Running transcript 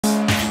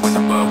with the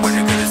mud, when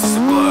it gonna see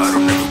some blood, I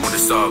don't ever wanna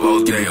stop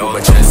all day, all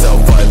my chance out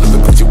wide, let me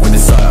put you in the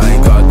side. I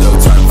ain't got no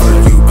time for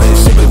you,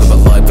 bitch. Shit, live my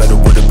life, I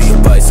don't wanna be a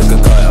bicycle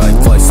guy. I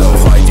fly so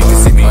high, you can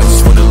see me. I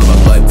just wanna live my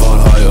life on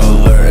high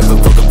alert. If I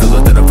fucking feel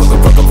it, then I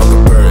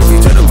fucking bird. If you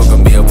tryna fuck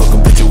with me, I'll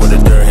fucking put you in the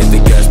dirt. Hit the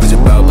gas, bitch,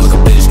 I'm out like a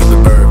bitch. Give me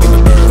bird, give me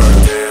bird.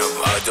 Damn,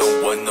 I don't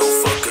want no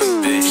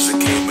fucking bitch. I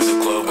came in the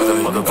club with a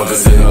motherfucker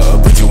sit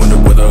up. Put you in the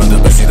weather, the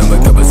best seat on my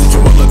cup. I sit you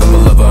on like I'm a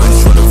lover. I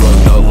just wanna run,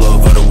 no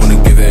love, I don't wanna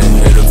give in.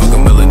 Hit a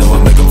fucking million, no, I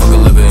make a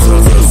fucking living.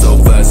 Throw so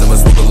fast, I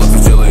must smoke a lot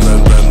for chilling.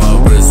 Bang my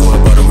wrist, so I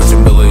bought a rich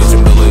and Billy,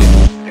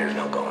 There's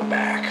no going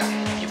back.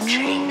 You've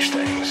changed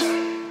things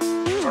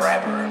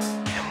forever.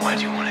 And why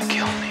do you want to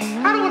kill me?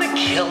 I don't want to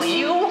kill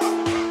you.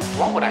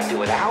 What would I do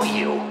without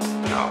you?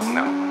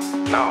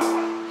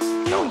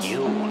 No,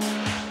 you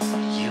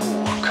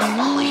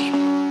complete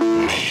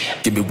me.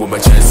 Give me one more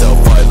chance, I'll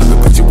fight. Let me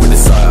put you in the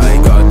side. I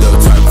ain't got no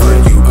time for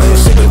you,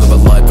 bitch. Shit, I live my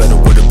life, I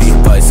don't wanna be a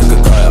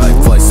bicycle guy. I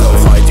fly so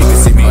high, you can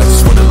see me. I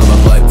just wanna live